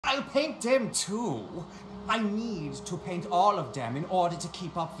I'll paint them too. I need to paint all of them in order to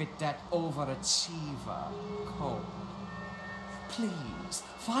keep up with that overachiever code. Please,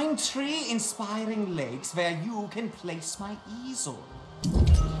 find 3 inspiring lakes where you can place my easel.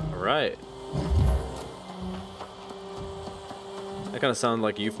 Alright. That kind of sounded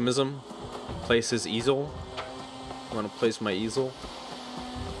like a euphemism. Place his easel. You want to place my easel?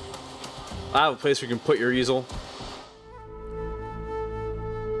 I have a place where you can put your easel.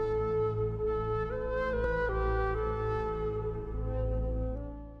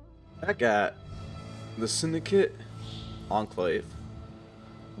 Back at the Syndicate Enclave.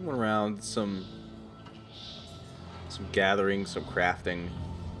 I went around some gathering, some crafting.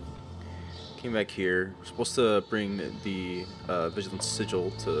 Came back here. We're supposed to bring the Vigilance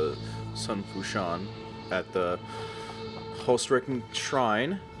Sigil to Sun Fushan at the Host-Wrecking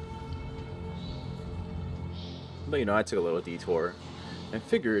Shrine. But you know, I took a little detour and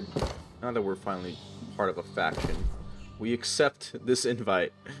figured, now that we're finally part of a faction, we accept this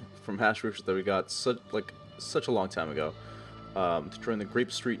invite from Hash Richards that we got such a long time ago to join the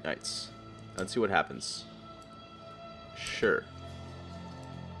Grape Street Knights and see what happens. Sure.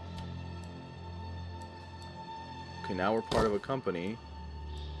 Okay, now we're part of a company.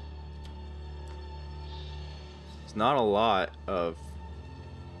 There's not a lot of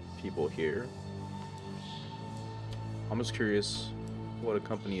people here. I'm just curious what a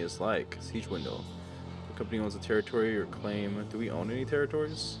company is like. Siege window. The company owns a territory or claim. Do we own any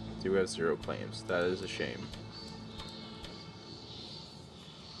territories? Do we have 0 claims? That is a shame.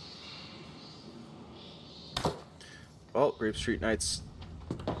 Well, Grape Street Knights.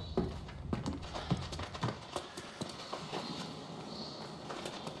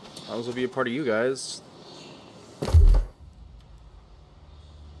 I will be a part of you guys.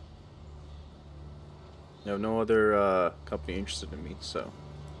 I have no other company interested in me, so.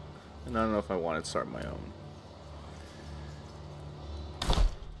 And I don't know if I want to start my own.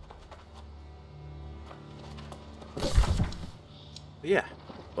 But yeah,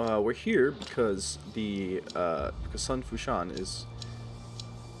 we're here because because Sun Fushan is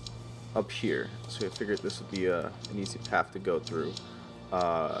up here, so I figured this would be an easy path to go through.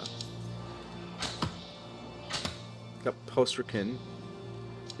 Got Posterkin,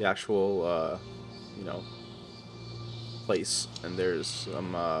 the actual you know, place, and there's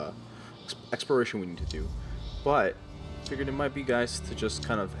some exploration we need to do, but figured it might be guys to just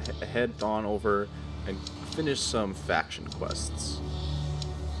kind of head on over and finish some faction quests.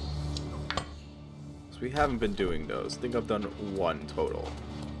 So we haven't been doing those. I think I've done 1 total.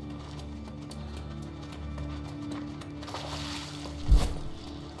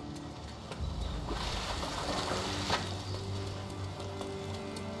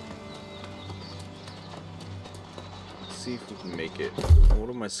 See if we can make it. What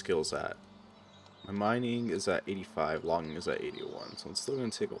are my skills at? My mining is at 85, logging is at 81, so it's still going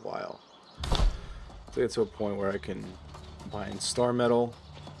to take a while to get to a point where I can mine star metal.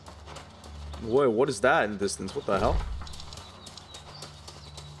 Whoa, what is that in the distance? What the hell?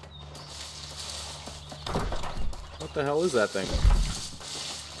 What the hell is that thing?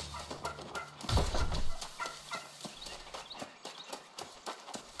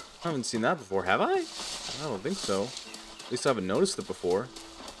 I haven't seen that before, have I? I don't think so. At least I haven't noticed it before.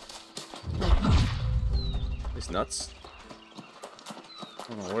 These nuts. I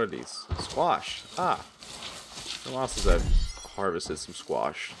don't know, what are these? Squash. Ah. Someone else has harvested some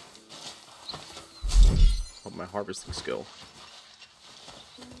squash. Hope my harvesting skill.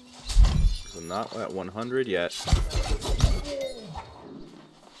 So not at 100 yet.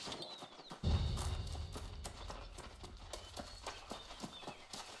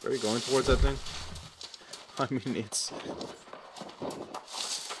 Are we going towards that thing? I mean, it's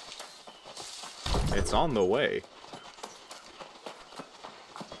on the way.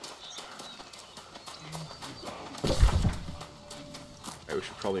 Right, we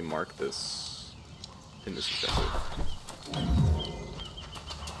should probably mark this in this objective.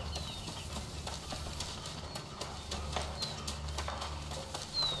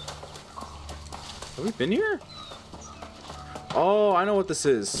 Have we been here? Oh, I know what this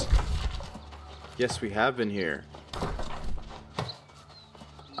is. Yes, we have been here.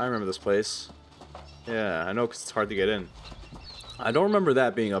 I remember this place. Yeah, I know because it's hard to get in. I don't remember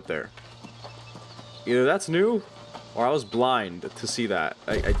that being up there. Either that's new, or I was blind to see that.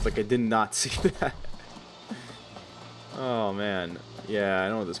 I did not see that. Oh man, yeah, I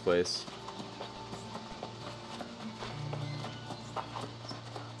know this place.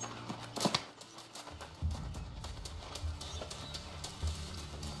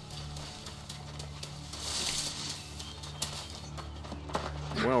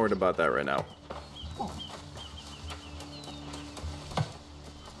 worried about that right now.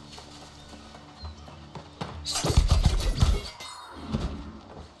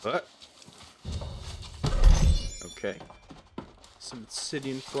 What? Okay. Some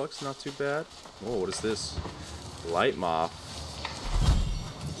obsidian flux, not too bad. Whoa, what is this? Light moth.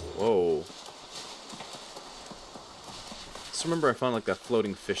 Whoa. Just remember I found like that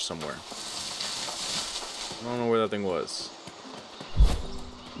floating fish somewhere. I don't know where that thing was.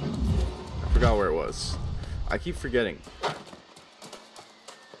 I forgot where it was. I keep forgetting.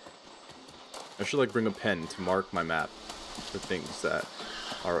 I should like bring a pen to mark my map for things that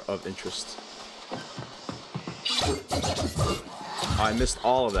are of interest. Oh, I missed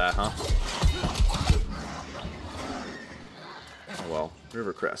all of that, huh? Oh well,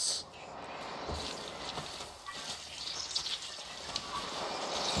 river cress.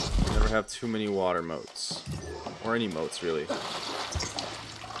 Never have too many water moats. Or any moats, really.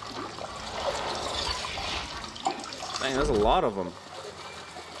 Dang, there's a lot of them.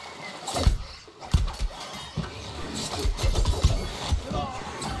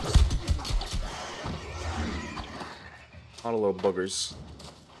 A lot of little buggers.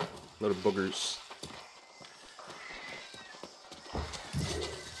 Little boogers.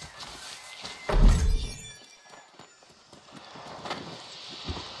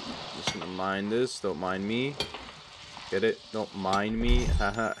 Just gonna mind this. Don't mind me. Get it? Don't mind me.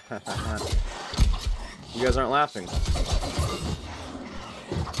 Haha. You guys aren't laughing.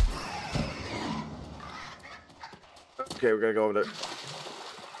 Okay, we gotta go over there.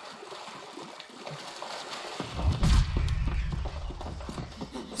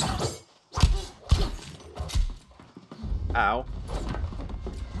 Ow.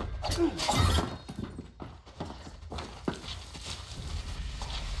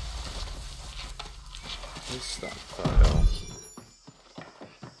 Let's stop pile.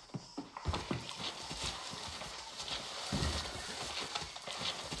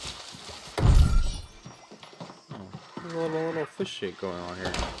 Oh, there's a little fish shake going on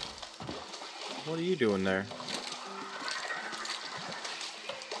here. What are you doing there?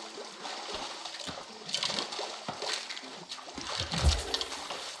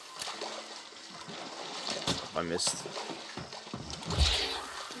 I missed.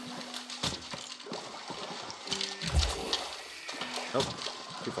 Nope,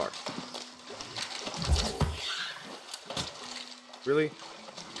 too far. Really?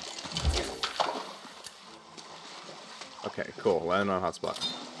 Okay, cool. Landing on a hotspot.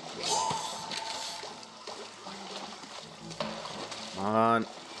 Come on.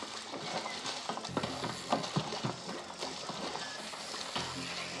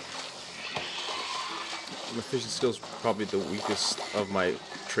 My fishing skills are probably the weakest of my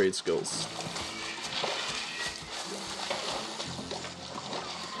trade skills.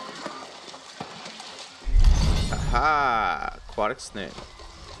 Aha! Aquatic snake.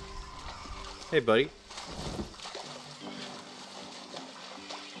 Hey, buddy.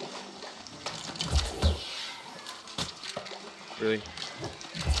 Really?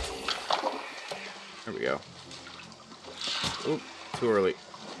 There we go. Oop, too early.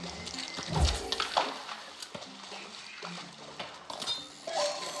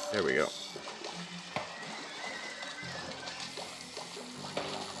 There we go.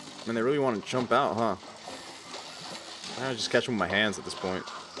 Man, they really want to jump out, huh? I just catch them with my hands at this point.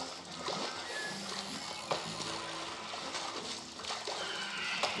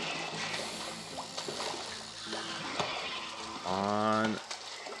 On.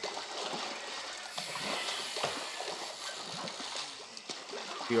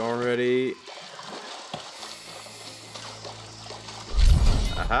 You already.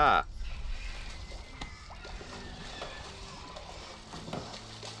 Aha.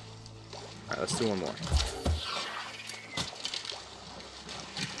 Alright, let's do one more.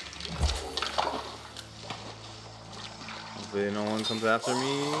 Hopefully no one comes after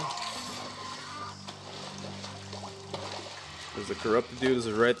me. There's the corrupted dude is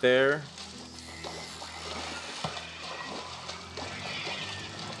right there.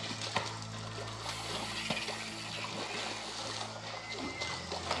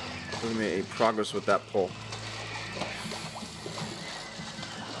 We made progress with that pole.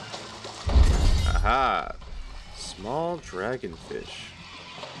 Aha! Small dragonfish.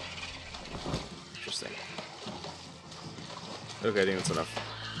 Interesting. Okay, I think that's enough.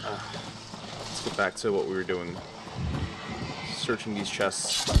 Let's get back to what we were doing. Searching these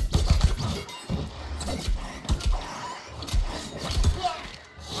chests.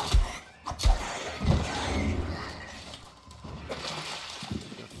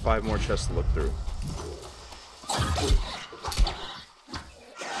 Got 5 more chests to look through.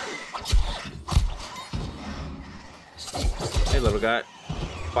 little guy.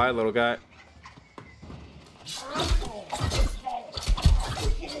 Bye, little guy.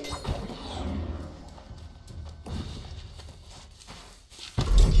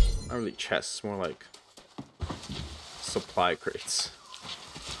 Not really chests, more like supply crates.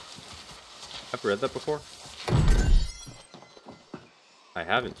 I've read that before. I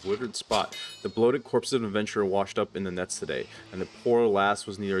haven't. Withered spot. The bloated corpse of an adventurer washed up in the nets today, and the poor lass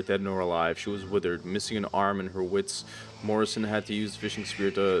was neither dead nor alive. She was withered, missing an arm and her wits. Morrison had to use the fishing spear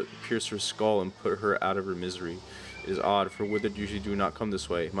to pierce her skull and put her out of her misery. It is odd, for withered usually do not come this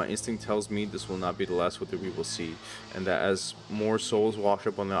way. My instinct tells me this will not be the last withered we will see, and that as more souls wash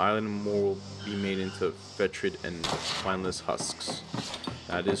up on the island, more will be made into fetid and spineless husks.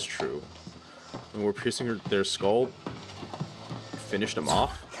 That is true. When we're piercing their skull, finished them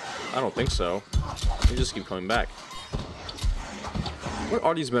off? I don't think so. They just keep coming back. What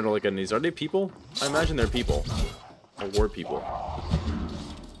are these metal like enemies? Are they people? I imagine they're people. Or were people.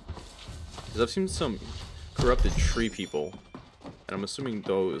 Because I've seen some corrupted tree people. And I'm assuming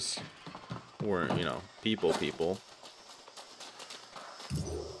those weren't, you know, people.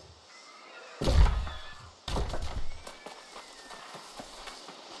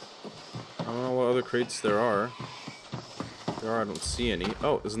 I don't know what other crates there are. There are, I don't see any.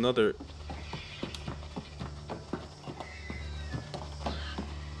 Oh, there's another.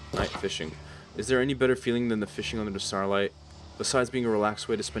 Night fishing. Is there any better feeling than the fishing under the starlight? Besides being a relaxed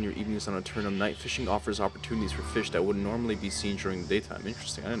way to spend your evenings on a Turnham, night fishing offers opportunities for fish that would normally be seen during the daytime.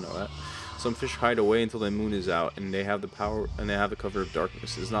 Interesting, I didn't know that. Some fish hide away until the moon is out, and they have the cover of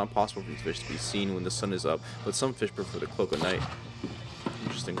darkness. It is not possible for these fish to be seen when the sun is up, but some fish prefer the cloak at night.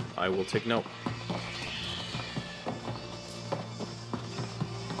 Interesting. I will take note.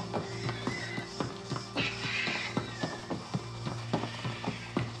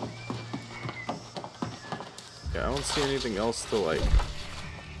 I don't see anything else to like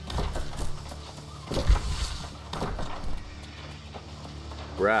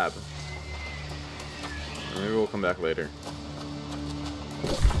grab. Maybe we'll come back later.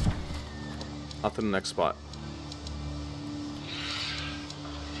 Off to the next spot.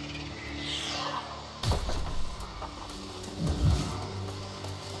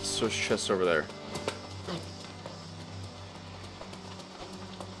 So there's chests over there.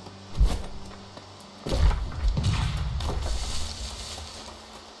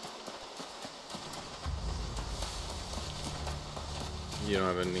 You don't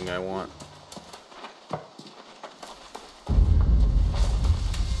have anything I want.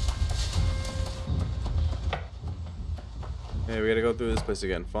 Hey, we gotta go through this place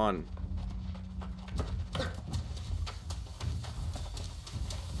again. Fun.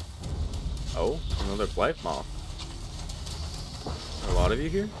 Oh, another blight moth. Are a lot of you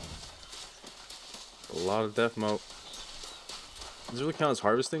here? A lot of death moat. Does it really count as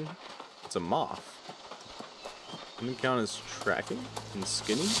harvesting? It's a moth. Doesn't it count as tracking and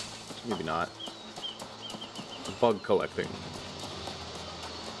skinning? Maybe not. Bug collecting.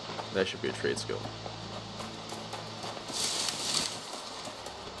 That should be a trade skill.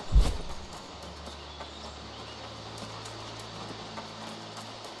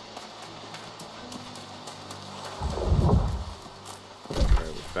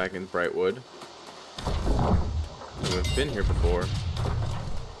 Alright, we're back in Brightwood. We've been here before.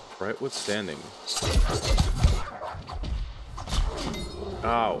 Brightwood Standing.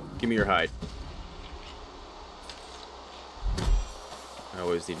 Oh, give me your hide. I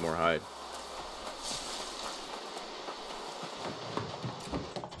always need more hide.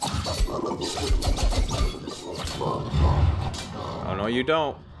 Oh no, you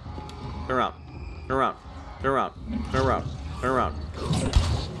don't. Turn around. Turn around. Turn around. Turn around. Turn around.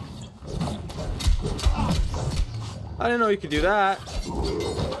 I didn't know you could do that.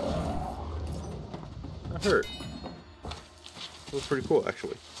 That hurt. It was pretty cool,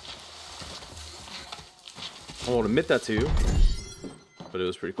 actually. I won't admit that to you, but it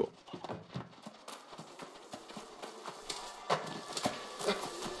was pretty cool.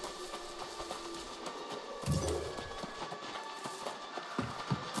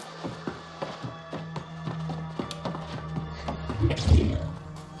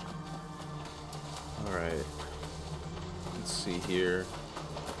 Alright. Let's see here.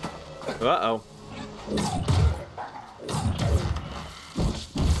 Uh-oh.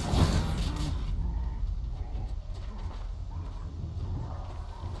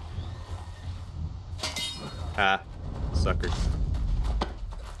 Ah, sucker.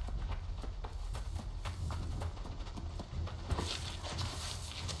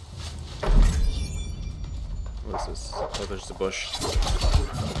 What is this? Oh, there's the bush.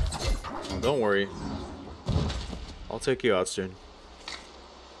 Don't worry. I'll take you out soon.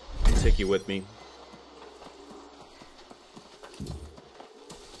 I'll take you with me.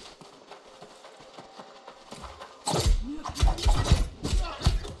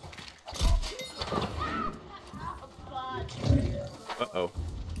 Uh-oh.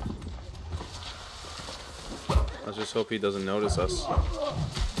 Let's just hope he doesn't notice us.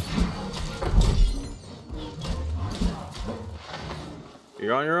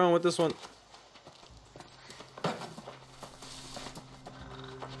 You're on your own with this one. Can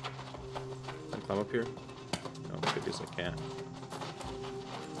I climb up here? No, I guess I can't.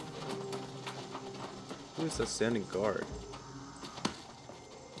 Who is that standing guard?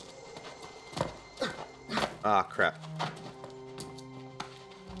 Ah, crap.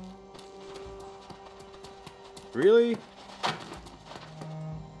 Really? How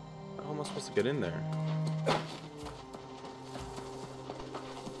am I supposed to get in there?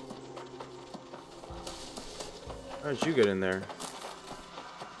 How did you get in there?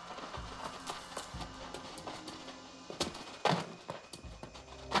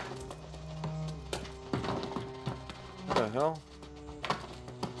 What the hell?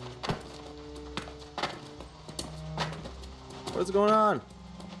 What's going on?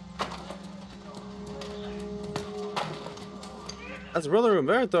 That's brother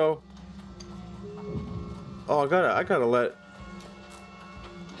Umberto. Oh, I gotta let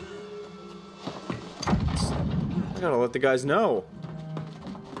the guys know.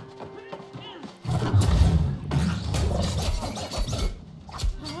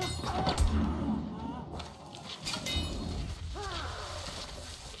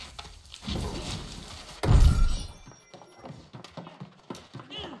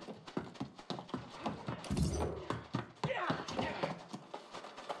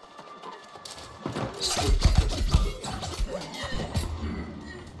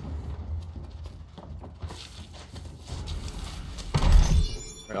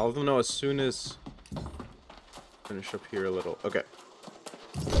 I'll let them know as soon as finish up here a little. Okay.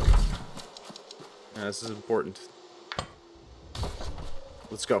 Yeah, this is important.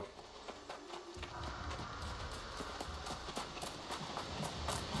 Let's go.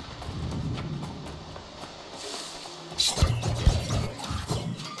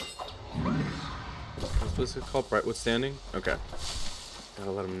 What's this called? Brightwood Standing? Okay.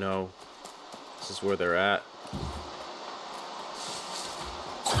 Gotta let them know this is where they're at.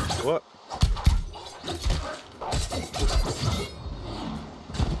 What?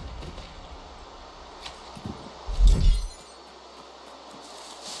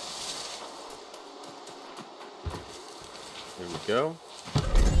 There we go.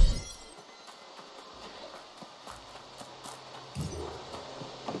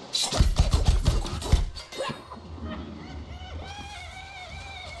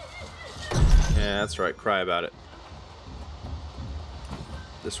 Yeah, that's right. Cry about it.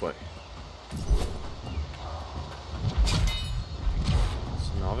 This way.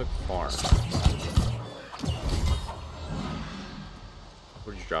 Snovic Farm.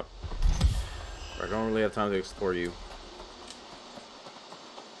 Where'd you drop? I don't really have time to explore you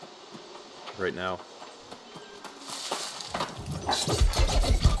right now.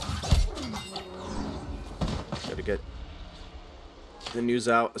 Gotta get the news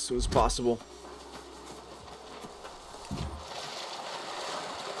out as soon as possible.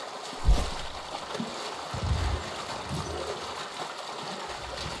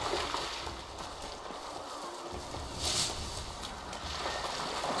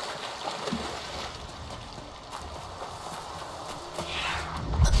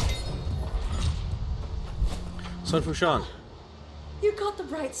 Sun Fushan. You got the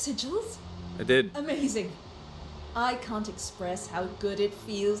bright sigils? I did. Amazing. I can't express how good it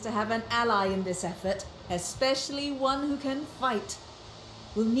feels to have an ally in this effort, especially one who can fight.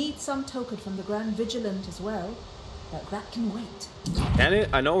 We'll need some token from the Grand Vigilant as well, but that can wait. Can it?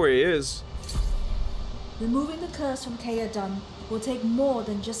 I know where he is. Removing the curse from Ch2 will take more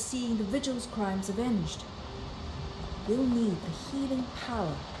than just seeing the Vigil's crimes avenged. We'll need the healing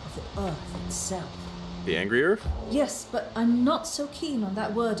power of the Earth itself. The Angry Earth? Yes, but I'm not so keen on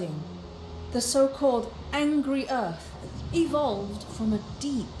that wording. The so-called Angry Earth evolved from a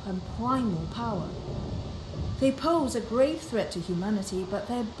deep and primal power. They pose a grave threat to humanity, but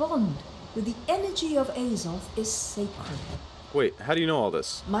their bond with the energy of Azoth is sacred. Wait, how do you know all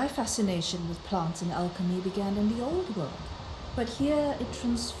this? My fascination with plants and alchemy began in the old world, but here it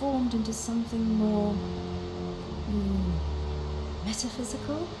transformed into something more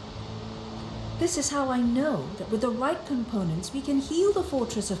metaphysical. This is how I know that with the right components we can heal the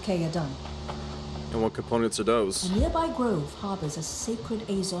fortress of Ch2. And what components are those? A nearby grove harbors a sacred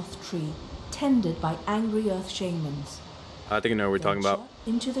Azoth tree, tended by angry earth shamans. I think I know what we're talking about. Venture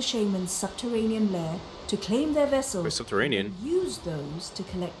into the shaman's subterranean lair to claim their vessels. Wait, subterranean? And use those to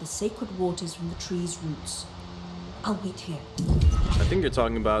collect the sacred waters from the tree's roots. I'll wait here. I think you're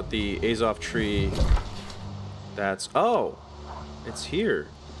talking about the Azov tree. That's... Oh! It's here.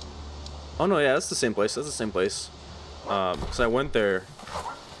 Oh no, yeah, that's the same place. That's the same place. Because I went there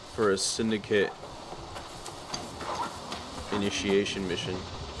for a syndicate initiation mission.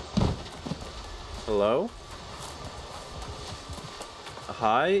 Hello?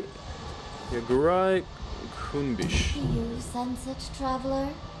 Hi? Yagurai Kunbish. Do you sense it, traveler?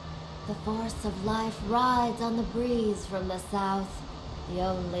 The force of life rides on the breeze from the south. The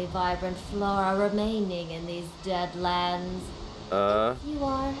only vibrant flora remaining in these dead lands. If you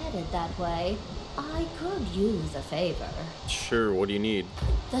are headed that way, I could use a favor. Sure, what do you need?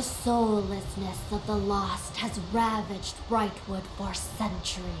 The soullessness of the lost has ravaged Brightwood for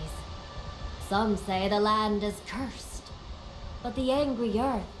centuries. Some say the land is cursed, but the angry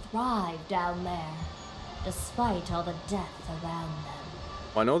earth thrive down there, despite all the death around them.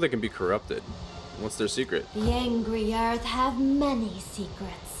 Well, I know they can be corrupted. What's their secret? The angry earth have many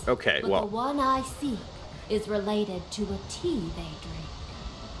secrets. Okay, but well... the one I seek is related to a tea they drink.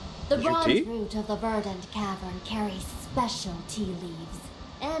 The Is your bronze tea? root of the verdant cavern carries special tea leaves,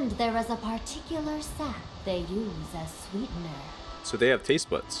 and there is a particular sap they use as sweetener. So they have taste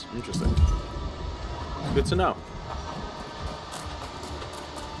buds. Interesting. Good to know.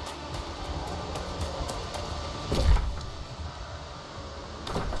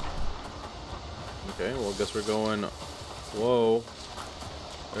 Okay, well, I guess we're going... Whoa.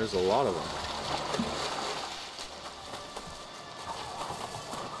 There's a lot of them.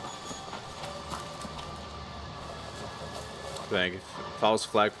 Dang, if I was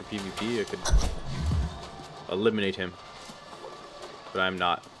flagged for PvP, I could eliminate him. But I'm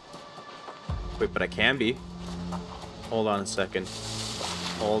not. Wait, but I can be. Hold on a second.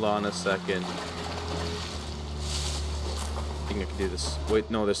 Hold on a second. I think I can do this. Wait,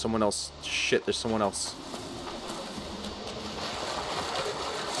 no, there's someone else. Shit, there's someone else.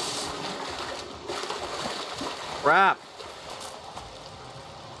 Crap!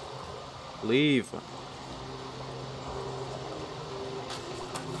 Leave.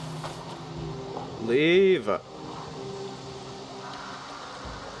 Leave. Get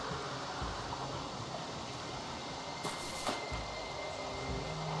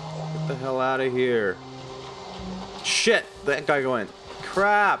the hell out of here. Shit, that guy going.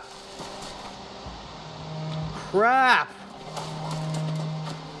 Crap. Crap.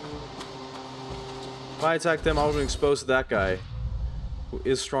 If I attacked them, I would have been exposed to that guy, who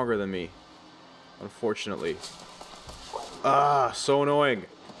is stronger than me. Unfortunately. Ah, so annoying.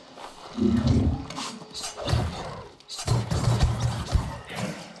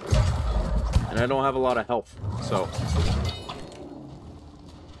 And I don't have a lot of health, so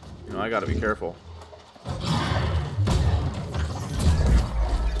you know, I gotta be careful.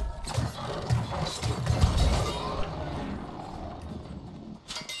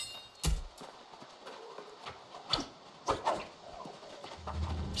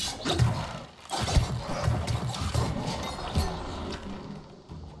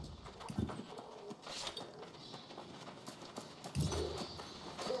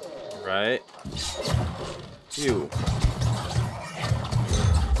 Right. Ew.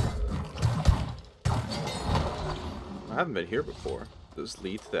 I haven't been here before. Does this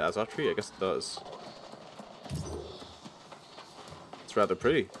lead to the Azov tree? I guess it does. It's rather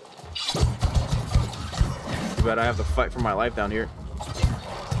pretty. Too bad I have to fight for my life down here.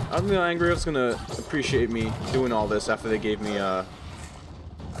 I don't think the Angry Earth's gonna appreciate me doing all this after they gave me the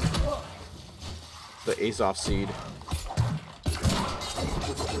Azov seed.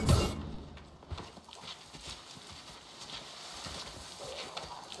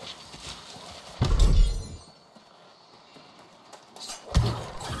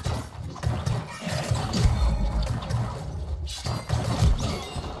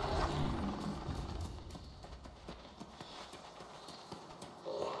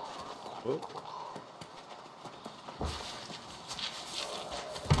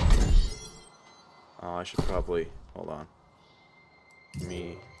 Oh, I should probably hold on.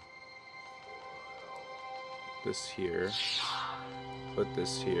 Me this here. Put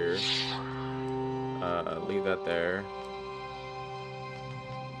this here. Leave that there.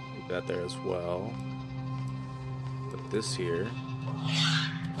 Leave that there as well. Put this here.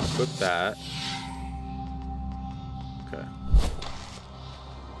 Put that. Okay.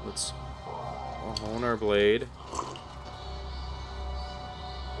 Let's hone our blade.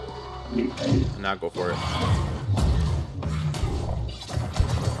 Now go for it.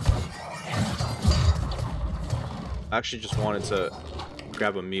 I actually just wanted to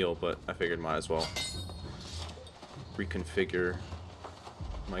grab a meal, but I figured might as well reconfigure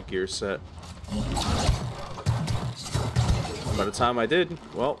my gear set. By the time I did,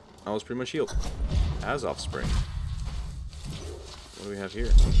 well, I was pretty much healed. As offspring. What do we have here?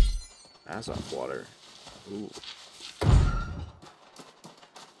 Azoth water. Ooh.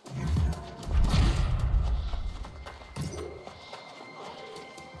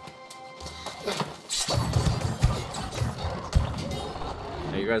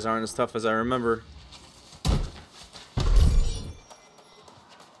 Now you guys aren't as tough as I remember.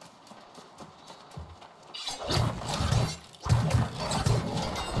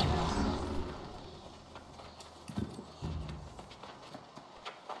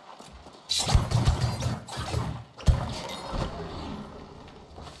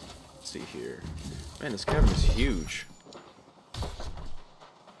 See here. Man, this cavern is huge.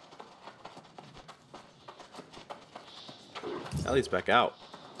 That leads back out.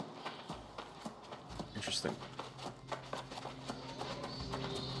 Interesting.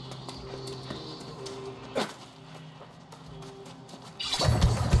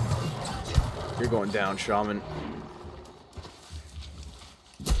 You're going down, shaman.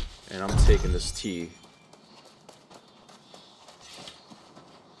 And I'm taking this tea.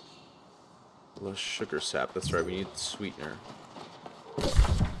 Less sugar sap, that's right, we need the sweetener.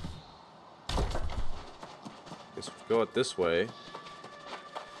 Guess we go it this way.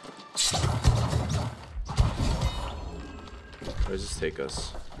 Where does this take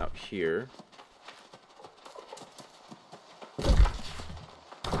us? Out here.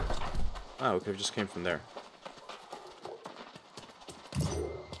 Oh, okay, we just came from there.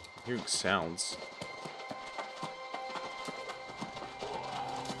 Hearing sounds.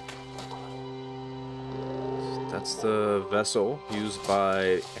 That's the vessel used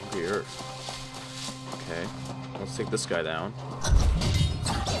by Angry Earth. Okay, let's take this guy down.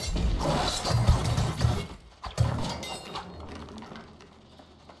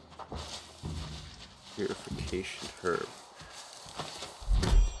 Purification herb.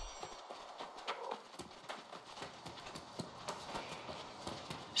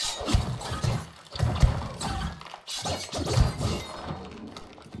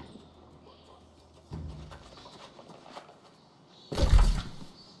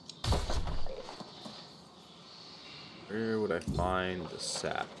 Where would I find the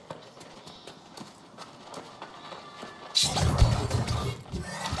sap?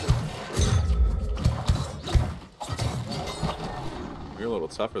 You're a little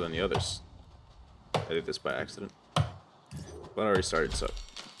tougher than the others. I did this by accident. But I already started, so.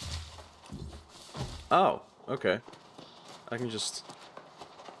 Oh, okay. I can just...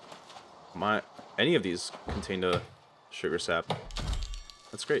 Any of these contain a sugar sap.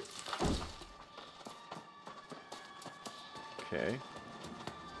 That's great. Okay.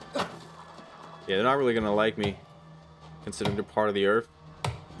 Yeah, they're not really gonna like me, considering they're part of the earth.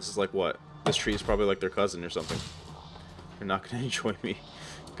 This is like what? This tree is probably like their cousin or something. They're not gonna enjoy me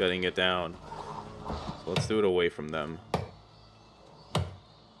cutting it down. So let's do it away from them.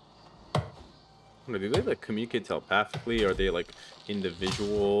 Do they like communicate telepathically? Are they like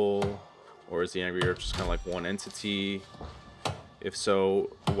individual? Or is the Angry Earth just kind of like one entity? If so,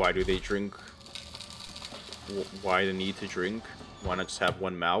 why do they drink? Why the need to drink? Why not just have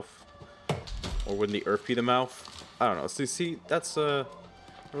one mouth? Or wouldn't the earth be the mouth? I don't know. So see, that's I don't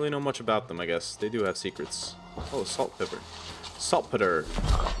really know much about them, I guess. They do have secrets. Oh, salt pepper. Salt pepper.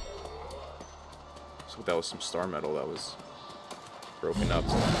 So that was some star metal that was broken up.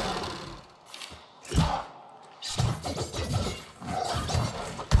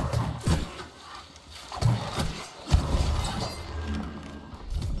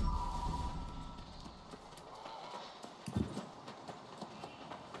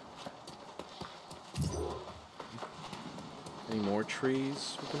 Any more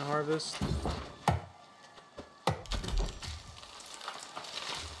trees we can harvest?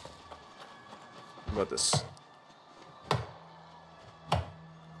 How about this?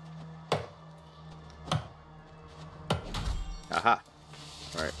 Aha!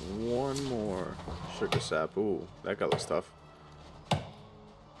 Alright, one more sugar sap. Ooh, that got looks tough.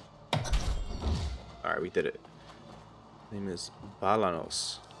 Alright, we did it. Name is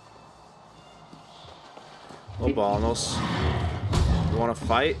Balanos. Hello, Balanos. You wanna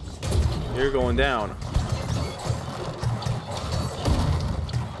fight? You're going down.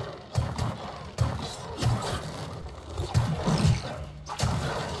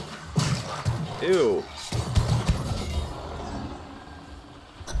 Ew.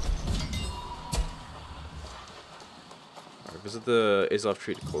 Alright, visit the Azov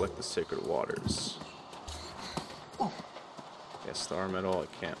tree to collect the sacred waters. Okay, star metal. I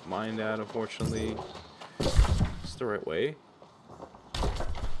can't mine that, unfortunately. Is the right way? I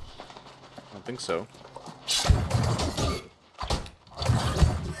don't think so.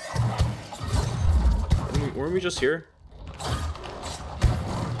 Weren't we just here?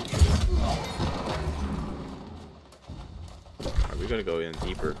 Alright, we gotta go in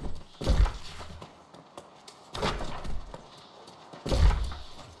deeper.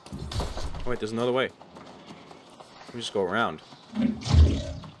 Oh, wait, there's another way. We just go around.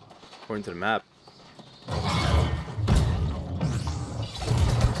 According to the map.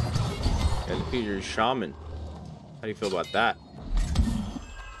 Yeah, look at your shaman. How do you feel about that?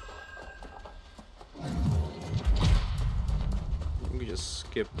 We can just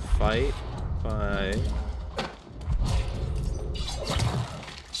skip the fight by...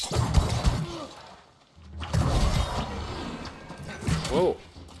 Whoa.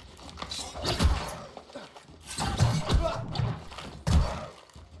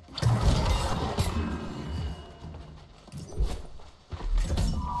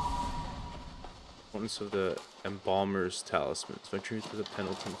 Of the Embalmer's Talismans. Venture into the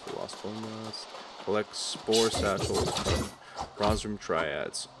Pendleton for lost bones. Collect spore satchels from bronze room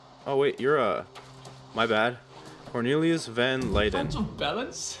triads. Oh wait, you're my bad. Cornelius Van Leyden. Out of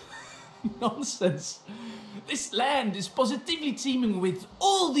balance? Nonsense. This land is positively teeming with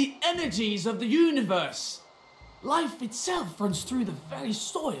all the energies of the universe. Life itself runs through the very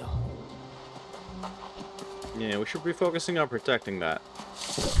soil. Yeah, we should be focusing on protecting that.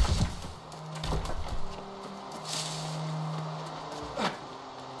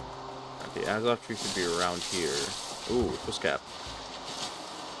 The Azov tree should be around here. Ooh, Twistcap.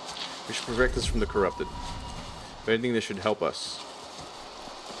 We should protect this from the corrupted. If anything, this should help us.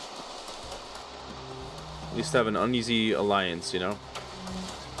 At least have an uneasy alliance, you know?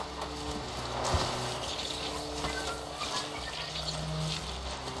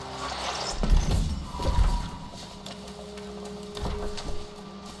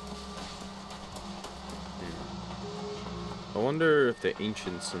 I wonder if the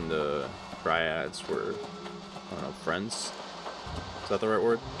ancients and the dryads were, I don't know, friends? Is that the right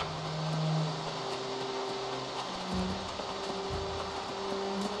word?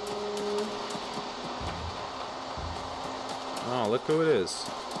 Oh, look who it is.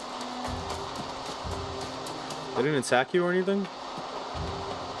 They didn't attack you or anything?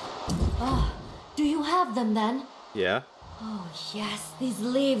 Oh, do you have them then? Yeah. Oh yes, these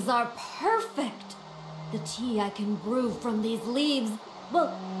leaves are perfect. The tea I can brew from these leaves,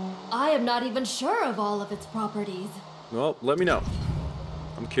 well, I am not even sure of all of its properties. Well, let me know.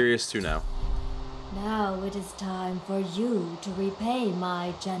 I'm curious too now. Now it is time for you to repay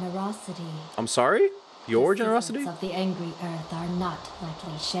my generosity. I'm sorry? Your generosity? The secrets of the angry earth are not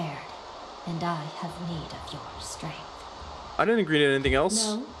likely shared, and I have need of your strength. I didn't agree to anything else.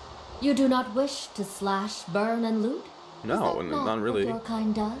 No? You do not wish to slash, burn, and loot? No, Is that not really. what your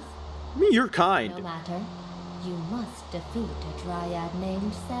kind does? I mean, you're kind. No matter. You must defeat a dryad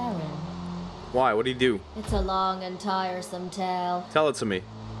named Saren. Why? What did he do? It's a long and tiresome tale. Tell it to me.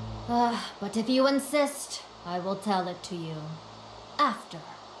 But if you insist, I will tell it to you. After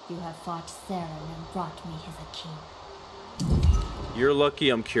you have fought Saren and brought me his akin. You're lucky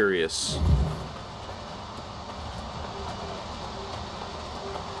I'm curious.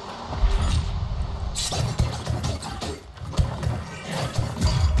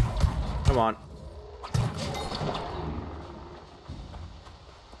 Come on.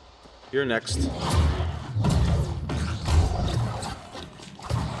 You're next.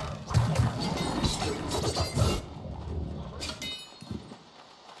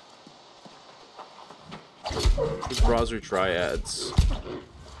 These browser triads. I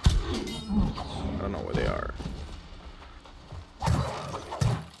don't know where they are.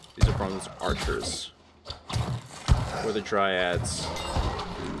 These are bronze archers. Where the dryads.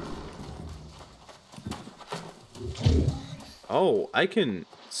 Oh, I can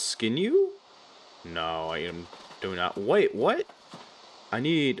skin you? No, I am do not. Wait, what? I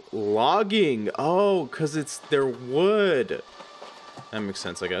need logging. Oh, because it's their wood. That makes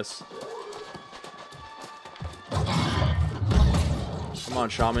sense, I guess. Come on,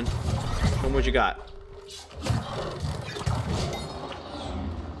 shaman. Show me what you got.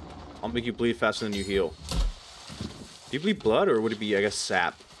 I'll make you bleed faster than you heal. Do you bleed blood, or would it be, I guess,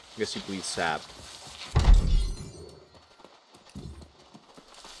 sap? I guess you bleed sap.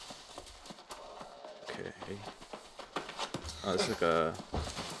 Okay. Oh, it's like a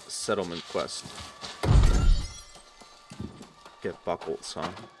settlement quest. Get buckles, huh?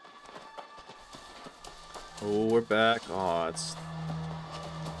 Oh, we're back. Oh, it's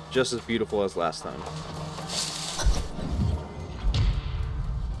just as beautiful as last time.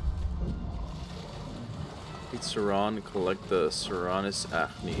 Defeat Suran and collect the Suranus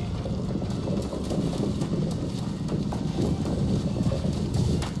Acne.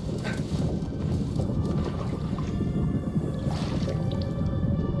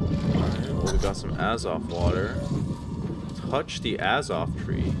 Alright, well, we got some Azoth water. Touch the Azoth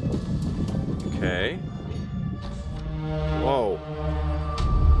tree. Okay.